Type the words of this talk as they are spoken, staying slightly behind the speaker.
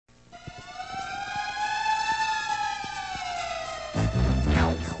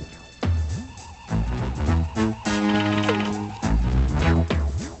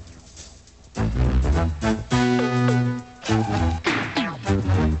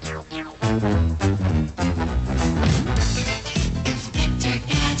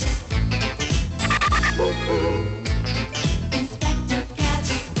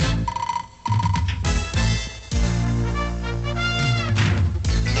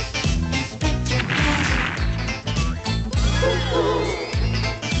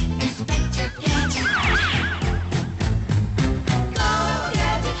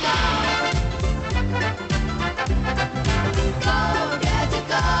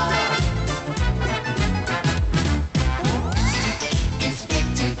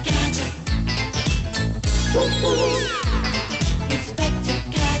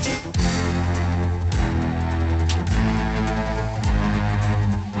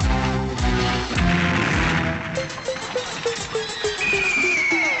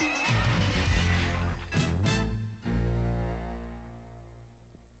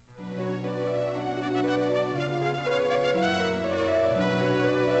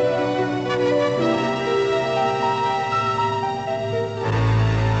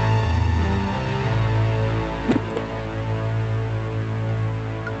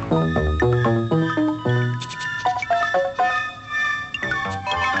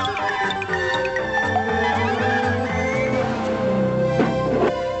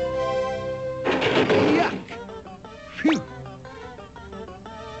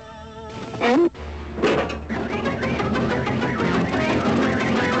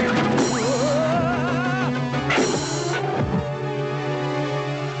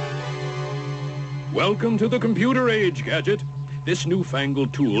Welcome to the computer age, Gadget. This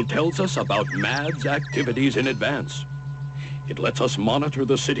newfangled tool tells us about MAD's activities in advance. It lets us monitor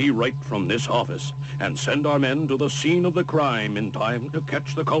the city right from this office and send our men to the scene of the crime in time to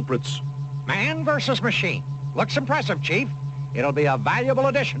catch the culprits. Man versus machine. Looks impressive, Chief. It'll be a valuable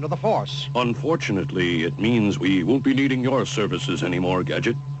addition to the force. Unfortunately, it means we won't be needing your services anymore,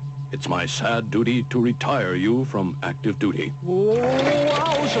 Gadget. It's my sad duty to retire you from active duty.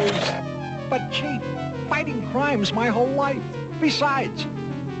 Wowzers! But, Chief, fighting crime's my whole life. Besides,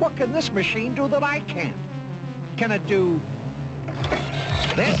 what can this machine do that I can't? Can it do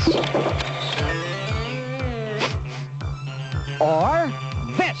this? Or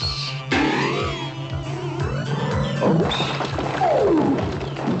this?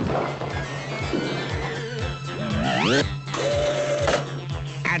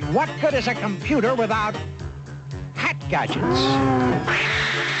 And what good is a computer without hat gadgets?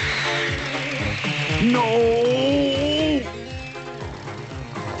 No!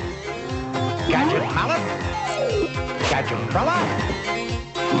 Gadget mallet? Gadget umbrella?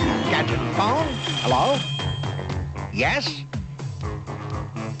 Gadget phone? Hello? Yes?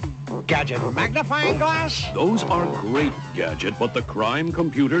 Gadget magnifying glass? Those are great, Gadget, but the crime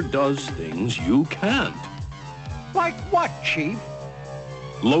computer does things you can't. Like what, Chief?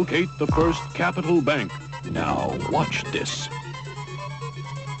 Locate the First Capital Bank. Now, watch this.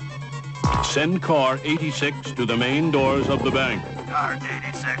 Send car 86 to the main doors of the bank. Car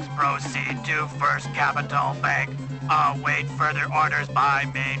 86, proceed to First Capital Bank. Await further orders by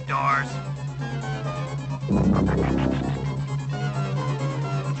main doors.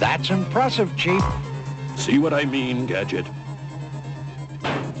 That's impressive, Chief. See what I mean, Gadget?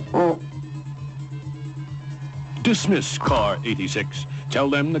 Dismiss car 86. Tell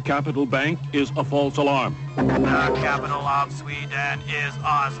them the Capital Bank is a false alarm. The capital of Sweden is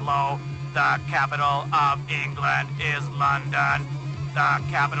Oslo. The capital of England is London. The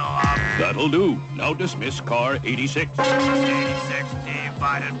capital of... That'll do. Now dismiss car 86. 86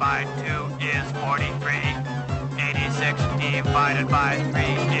 divided by 2 is 43. 86 divided by 3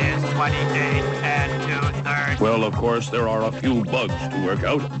 is 28 and 2/3. Well, of course, there are a few bugs to work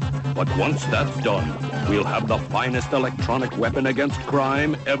out. But once that's done, we'll have the finest electronic weapon against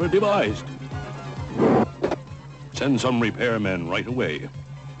crime ever devised. Send some repairmen right away.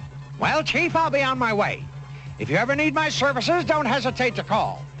 Well, Chief, I'll be on my way. If you ever need my services, don't hesitate to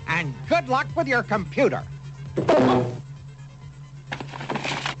call. And good luck with your computer.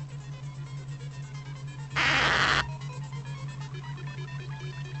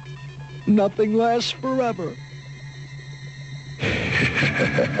 Nothing lasts forever.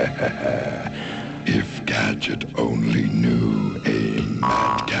 If Gadget only knew,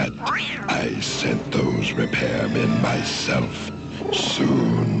 Mad Cat, I sent those repairmen myself.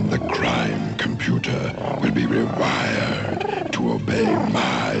 Soon the crime computer will be rewired to obey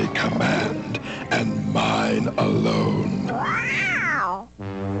my command and mine alone.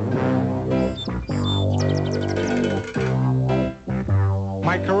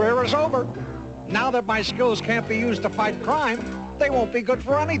 My career is over. Now that my skills can't be used to fight crime, they won't be good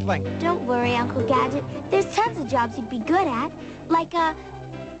for anything. Don't worry, Uncle Gadget. There's tons of jobs you'd be good at, like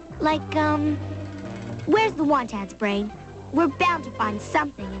Like, where's the want ads, Brain? We're bound to find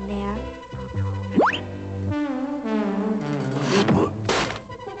something in there.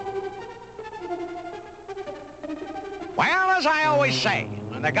 Well, as I always say,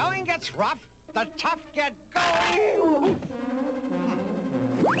 when the going gets rough, the tough get going.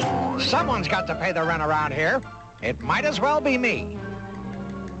 Someone's got to pay the rent around here. It might as well be me.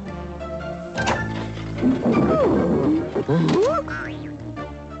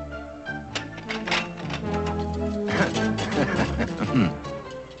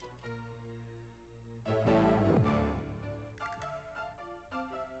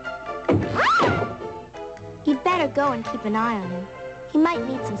 You'd better go and keep an eye on him. He might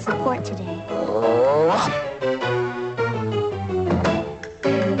need some support today.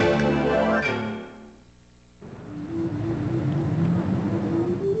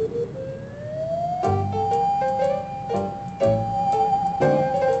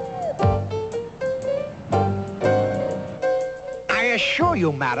 I assure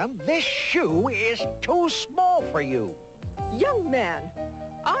you, madam, this shoe is too small for you. Young man,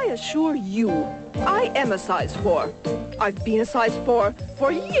 I assure you, I am a size 4. I've been a size 4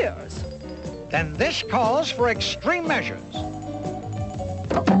 for years. Then this calls for extreme measures.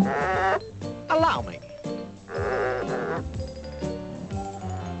 Allow me.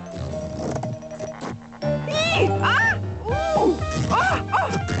 Eee! Ah! Ooh! Ah! Ah!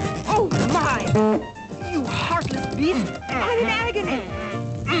 Oh, my! You heartless beast! I'm in agony!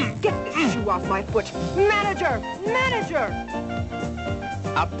 Get this shoe off my foot! Manager! Manager!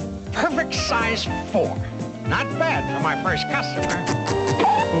 A perfect size 4. Not bad for my first customer.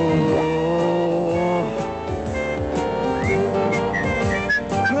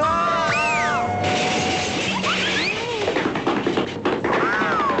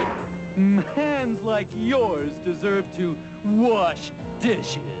 Hands like yours deserve to wash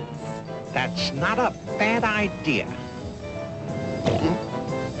dishes. That's not a bad idea.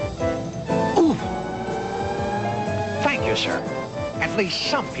 Ooh. Thank you, sir. At least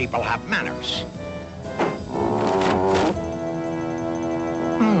some people have manners.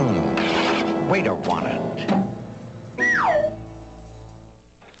 Waiter wanted.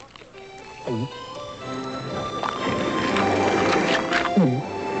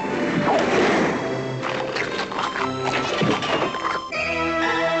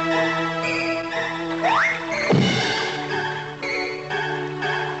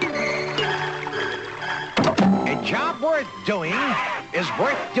 A job worth doing is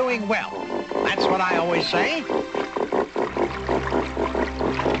worth doing well. That's what I always say.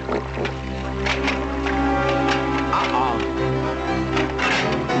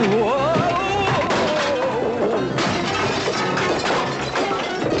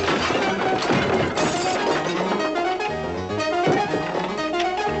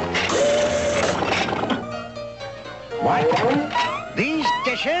 What? These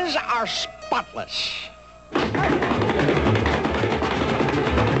dishes are spotless.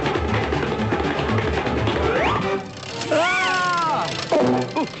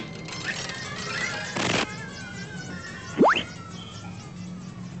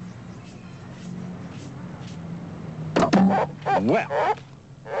 Well,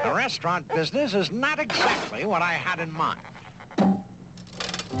 the restaurant business is not exactly what I had in mind.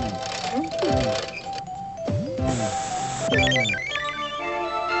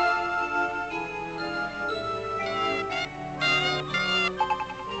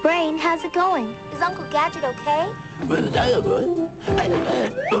 Brain, how's it going? Is Uncle Gadget okay?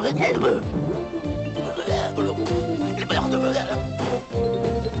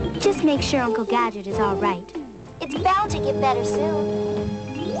 Just make sure Uncle Gadget is all right. It's bound to get better soon.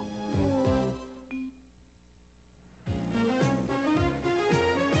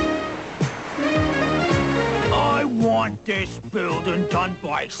 I want this building done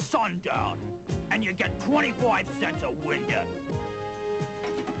by sundown, and you get 25 cents a window.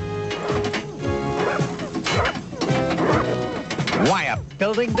 Why, a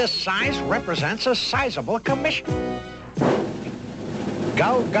building this size represents a sizable commission.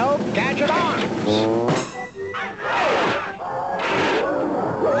 Go, go, Gadget Arms!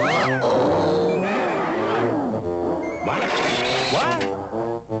 What?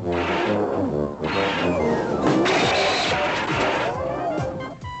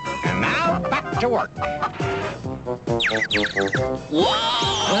 And now, back to work.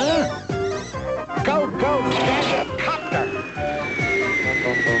 Go, go, Gadget Copter!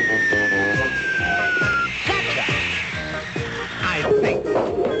 Gotcha! I think.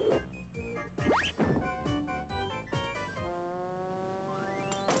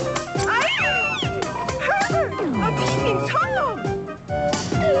 Herbert! A beaming tunnel!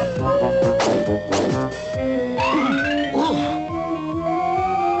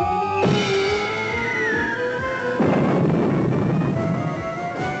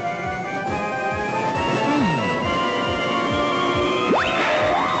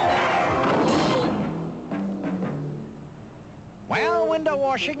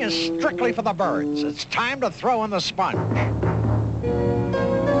 washing is strictly for the birds. It's time to throw in the sponge.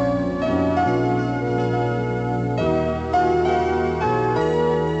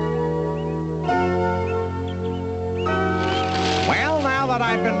 Well, now that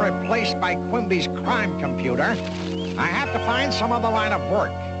I've been replaced by Quimby's crime computer, I have to find some other line of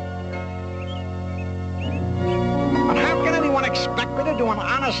work. But how can anyone expect me to do an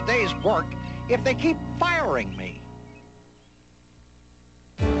honest day's work if they keep firing me?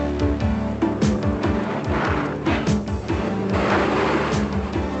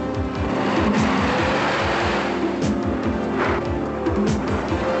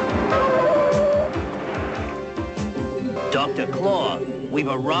 Dr. Claw, we've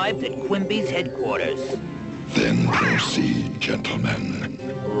arrived at Quimby's headquarters. Then proceed, gentlemen.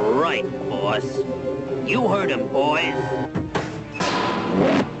 Right, boss. You heard him, boys.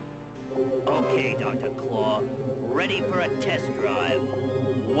 Okay, Dr. Claw. Ready for a test drive.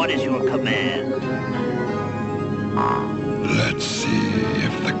 What is your command? Let's see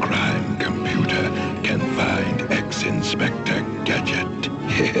if the crime computer can find ex-Inspector Gadget.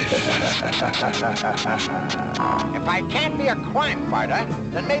 If I can't be a crime fighter,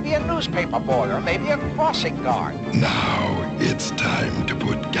 then maybe a newspaper boy or maybe a crossing guard. Now it's time to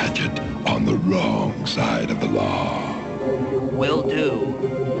put Gadget on the wrong side of the law. Will do.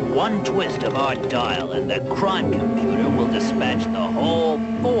 One twist of our dial and the crime computer will dispatch the whole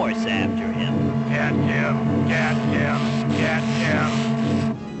force after him. Get him, get him, get him.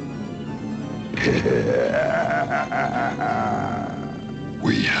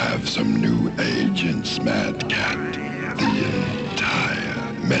 We have some new agents, Mad Cat. The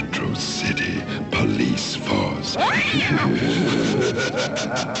entire Metro City police force.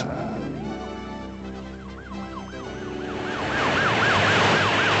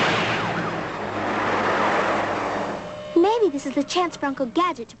 Maybe this is the chance for Uncle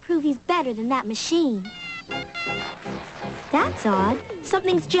Gadget to prove he's better than that machine. That's odd.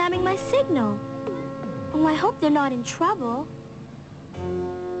 Something's jamming my signal. Oh, I hope they're not in trouble.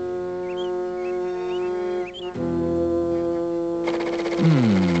 No.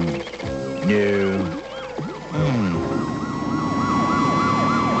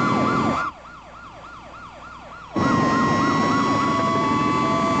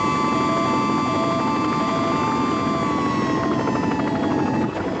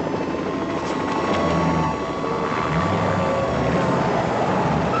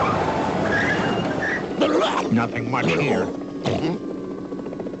 Nothing much here.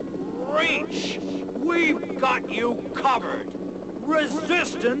 Reach! We've got you covered.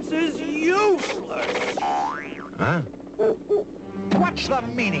 Resistance is useless. Huh? What's the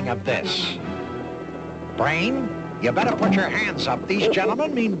meaning of this? Brain, you better put your hands up. These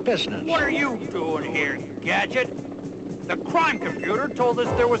gentlemen mean business. What are you doing here, Gadget? The crime computer told us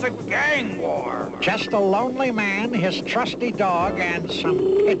there was a gang war. Just a lonely man, his trusty dog, and some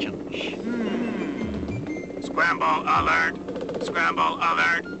pigeons. Scramble alert! Scramble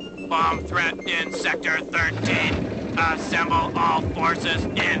alert! Bomb threat in Sector 13. Assemble all forces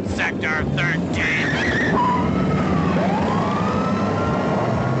in Sector 13.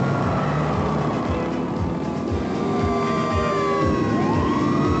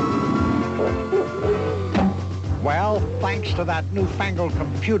 Well, thanks to that newfangled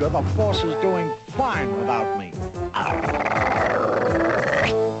computer, the force is doing fine without me.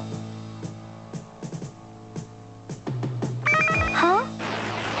 Huh?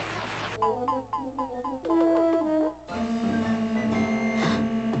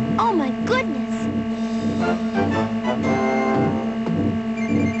 Oh, my goodness.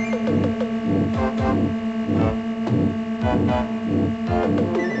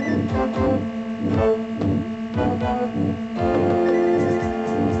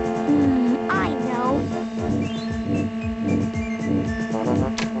 I know.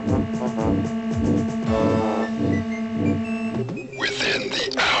 Within the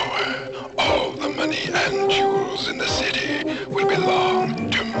hour, all the money and jewels in the city will belong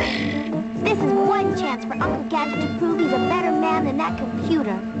to me. This is one chance for Uncle Gadget to prove he's a better man than that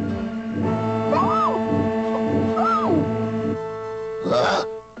computer.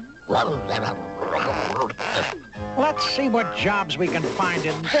 Let's see what jobs we can find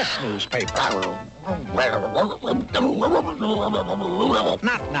in this newspaper.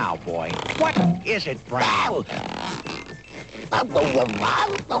 Not now, boy. What is it, Brain? I'll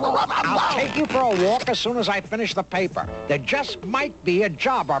take you for a walk as soon as I finish the paper. There just might be a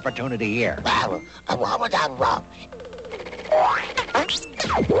job opportunity here.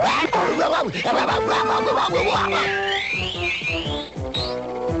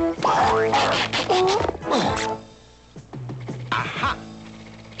 Aha!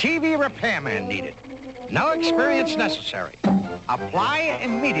 repairman needed. No experience necessary. Apply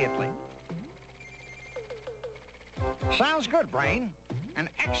immediately. Sounds good, Brain. An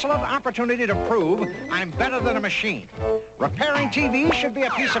excellent opportunity to prove I'm better than a machine. Repairing TV should be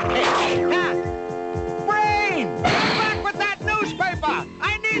a piece of cake. Ah! Brain! Get back with that newspaper!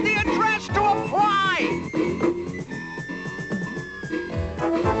 I need the address to apply!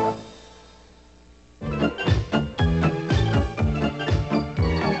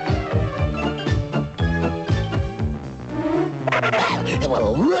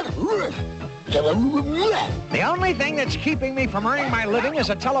 The only thing that's keeping me from earning my living as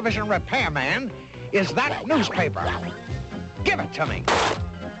a television repairman is that newspaper. Give it to me.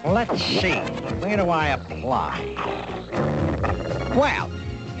 Let's see. Where do I apply? Well,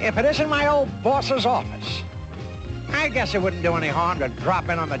 if it isn't my old boss's office, I guess it wouldn't do any harm to drop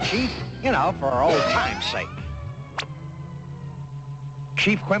in on the chief, you know, for old time's sake.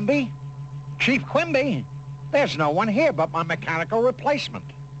 Chief Quimby? Chief Quimby? There's no one here but my mechanical replacement.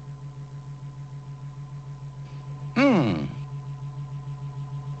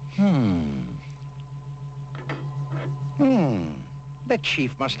 The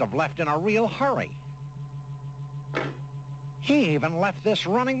chief must have left in a real hurry. He even left this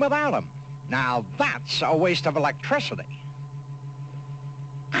running without him. Now that's a waste of electricity.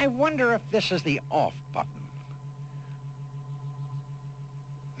 I wonder if this is the off button.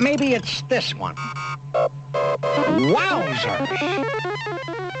 Maybe it's this one. Wowzers!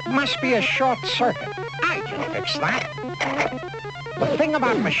 Must be a short circuit. I can fix that. The thing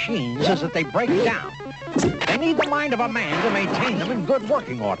about machines is that they break down. They need the mind of a man to maintain them in good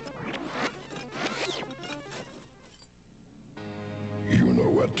working order. You know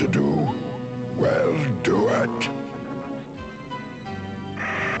what to do? Well, do it.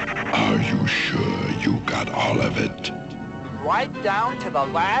 Are you sure you got all of it? Right down to the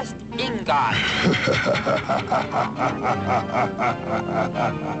last ingot.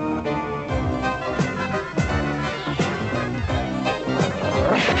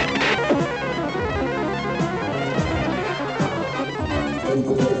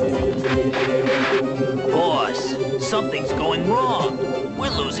 Boss, something's going wrong. We're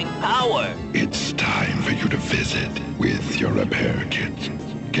losing power. It's time for you to visit with your repair kit.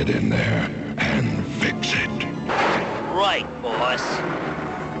 Get in there and fix it. Right, boss.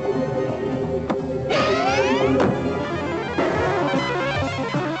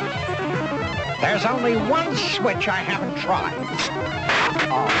 There's only one switch I haven't tried.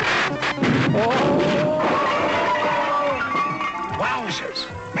 Wowzers.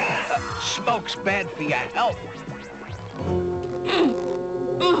 Smoke's bad for your health. Phew.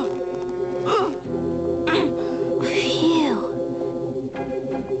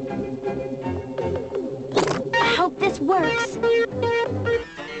 I hope this works.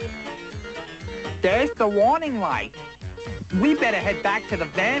 There's the warning light. We better head back to the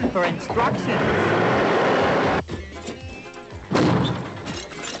van for instructions.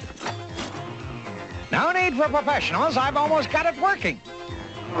 No need for professionals. I've almost got it working.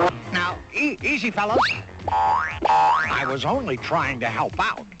 Now, easy, fellas. I was only trying to help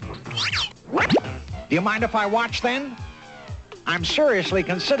out. Do you mind if I watch, then? I'm seriously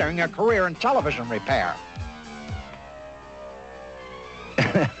considering a career in television repair.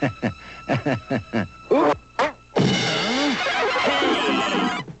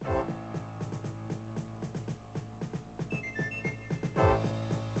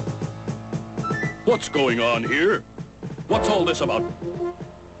 What's going on here? What's all this about?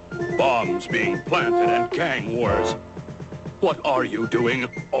 Bombs being planted and gang wars. What are you doing?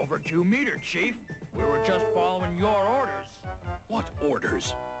 Overdue meter, Chief. We were just following your orders. What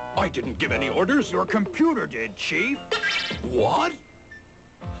orders? I didn't give any orders. Your computer did, Chief. What?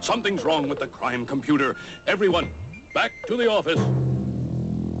 Something's wrong with the crime computer. Everyone, back to the office.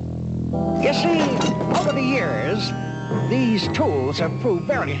 You see, over the years, these tools have proved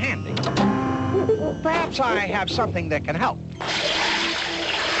very handy. Perhaps I have something that can help.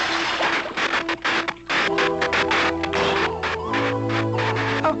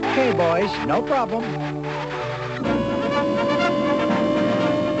 Okay, boys, no problem.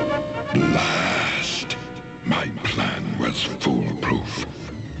 Blast! My plan was foolproof,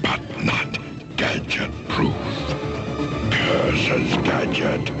 but not gadget-proof. Curses,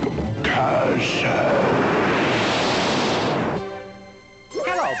 Gadget. Curses!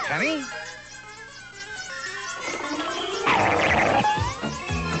 Hello, Penny.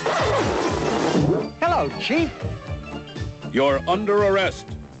 Hello, Chief. You're under arrest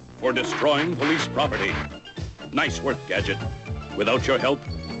for destroying police property. Nice work, Gadget. Without your help,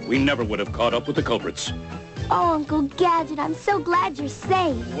 we never would have caught up with the culprits. Oh, Uncle Gadget, I'm so glad you're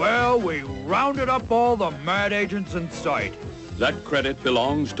safe. Well, we rounded up all the mad agents in sight. That credit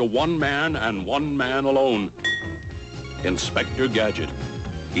belongs to one man and one man alone. Inspector Gadget.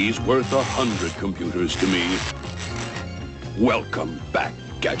 He's worth 100 computers to me. Welcome back,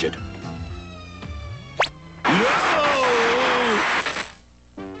 Gadget.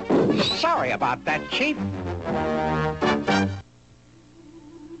 Sorry about that, Chief.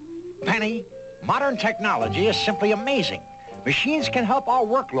 Penny, modern technology is simply amazing. Machines can help our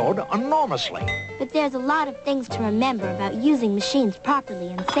workload enormously. But there's a lot of things to remember about using machines properly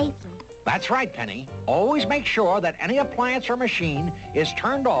and safely. That's right, Penny. Always make sure that any appliance or machine is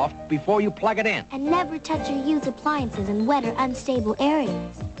turned off before you plug it in. And never touch or use appliances in wet or unstable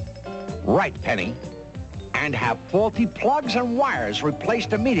areas. Right, Penny. And have faulty plugs and wires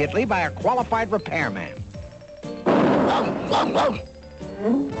replaced immediately by a qualified repairman.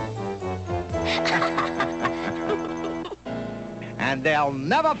 And they'll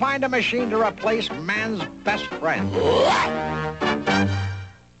never find a machine to replace man's best friend.